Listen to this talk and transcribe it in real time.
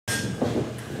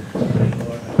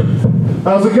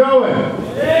How's it going?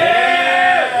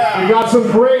 Yeah! We got some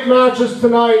great matches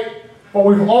tonight, but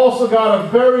we've also got a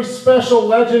very special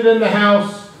legend in the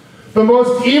house, the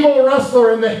most evil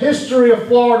wrestler in the history of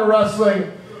Florida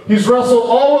wrestling. He's wrestled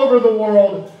all over the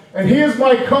world, and he is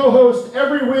my co-host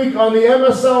every week on the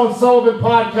MSL and Sullivan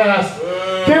podcast.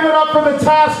 Give it up for the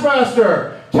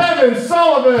Taskmaster, Kevin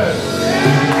Sullivan!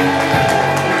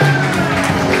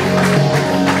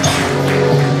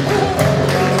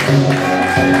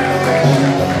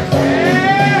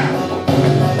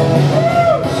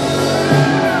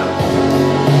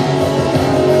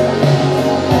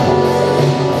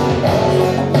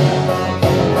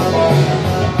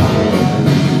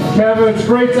 Kevin, it's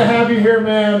great to have you here,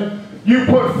 man. You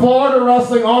put Florida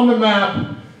wrestling on the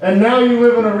map, and now you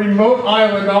live on a remote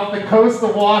island off the coast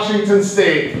of Washington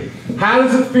State. How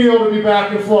does it feel to be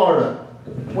back in Florida?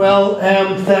 Well,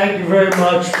 thank you very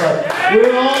much, but we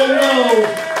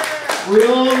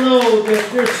all know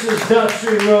that this is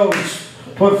Dusty Rhodes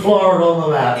put Florida on the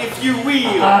map. If you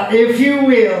will. If you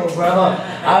will, brother.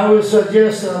 I was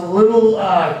just a little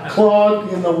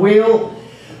clog in the wheel,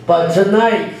 but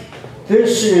tonight,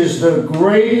 this is the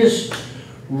greatest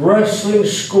wrestling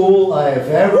school I have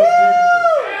ever been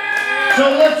to.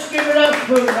 So let's give it up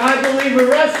for I Believe in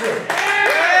Wrestling.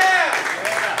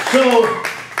 So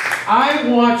I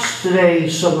watched today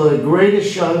some of the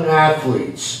greatest young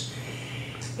athletes,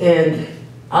 and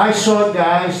I saw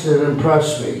guys that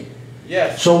impressed me.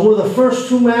 Yes. So with the first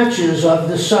two matches, I've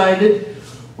decided,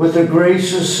 with the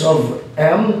graces of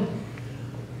M,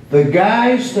 the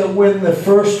guys that win the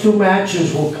first two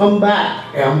matches will come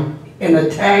back, in a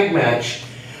tag match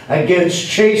against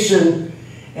Chasen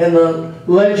and the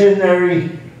legendary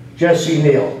Jesse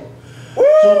Neal. Woo!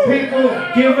 So people,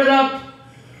 give it up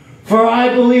for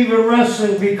I Believe in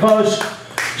Wrestling, because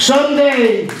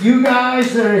someday you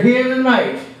guys that are here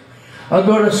tonight are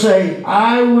going to say,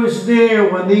 I was there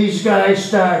when these guys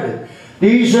started.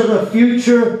 These are the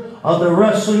future of the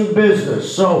wrestling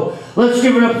business. So let's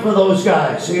give it up for those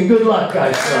guys. And good luck,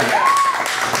 guys.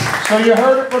 So you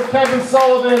heard it from Kevin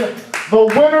Sullivan. The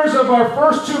winners of our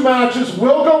first two matches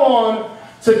will go on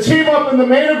to team up in the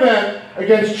main event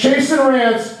against Chasen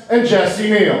Rance and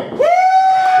Jesse Neal.